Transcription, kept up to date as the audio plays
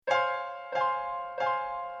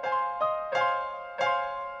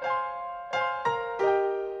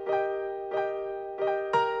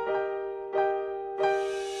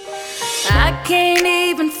can't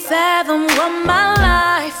even fathom what my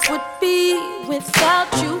life would be without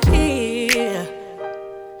you here.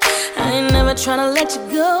 I ain't never tryna let you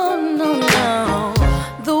go, no, no.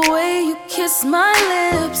 The way you kiss my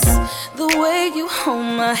lips, the way you hold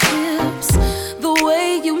my hips, the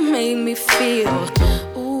way you made me feel,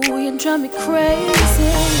 ooh, you drive me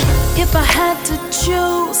crazy. If I had to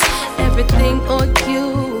choose everything or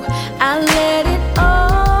you, I let it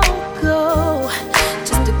all go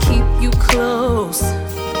just to keep you close.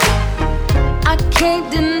 I can't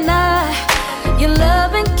deny your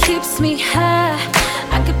loving keeps me high.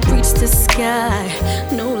 I could reach the sky,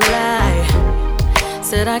 no lie.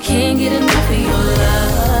 Said I can't get enough of your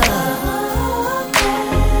love.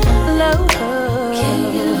 Love. Can't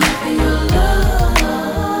get enough of your love.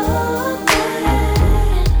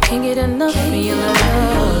 Can't get enough of your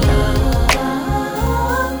love. Can't get enough of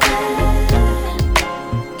your love.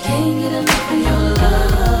 Can't get enough of your love.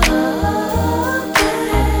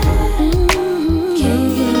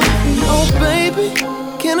 Oh baby,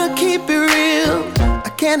 can I keep it real?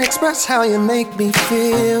 Can't express how you make me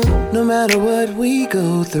feel. No matter what we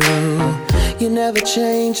go through, you never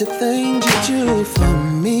change the things you do for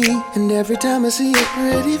me. And every time I see your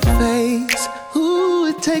pretty face, ooh,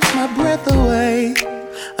 it takes my breath away.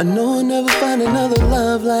 I know I'll never find another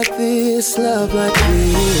love like this, love like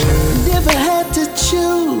this. And if I had to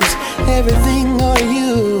choose everything or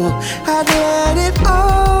you, I'd let it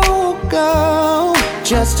all go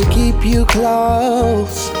just to keep you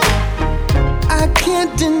close. I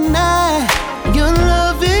can't deny your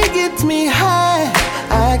love, it gets me high.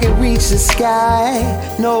 I can reach the sky,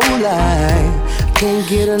 no lie. Can't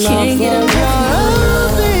get enough of your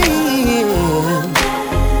loving.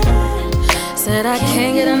 Said I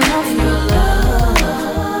can't get enough of your love.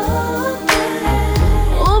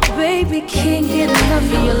 Oh baby, can't get enough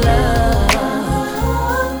of your love.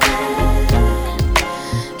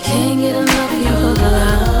 Can't get enough of your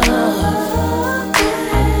love.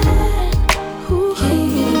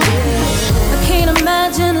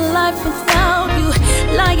 Imagine life without you,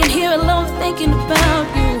 lying here alone thinking about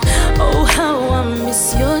you. Oh, how I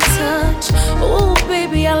miss your touch. Oh,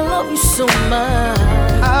 baby, I love you so much.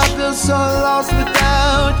 I feel so lost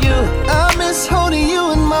without you. I miss holding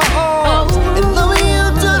you in my arms and loving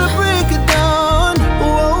you till the break of dawn.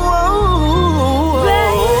 Whoa,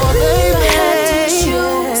 baby, if I had to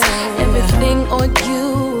choose everything or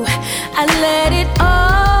you, I let it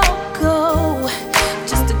all go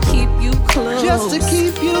just to keep you close. Just to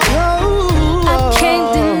keep you close. I can't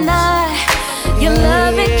deny your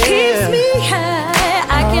love, it keeps me high.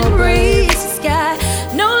 I can reach the sky,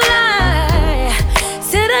 no lie.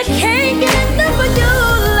 Said I can't get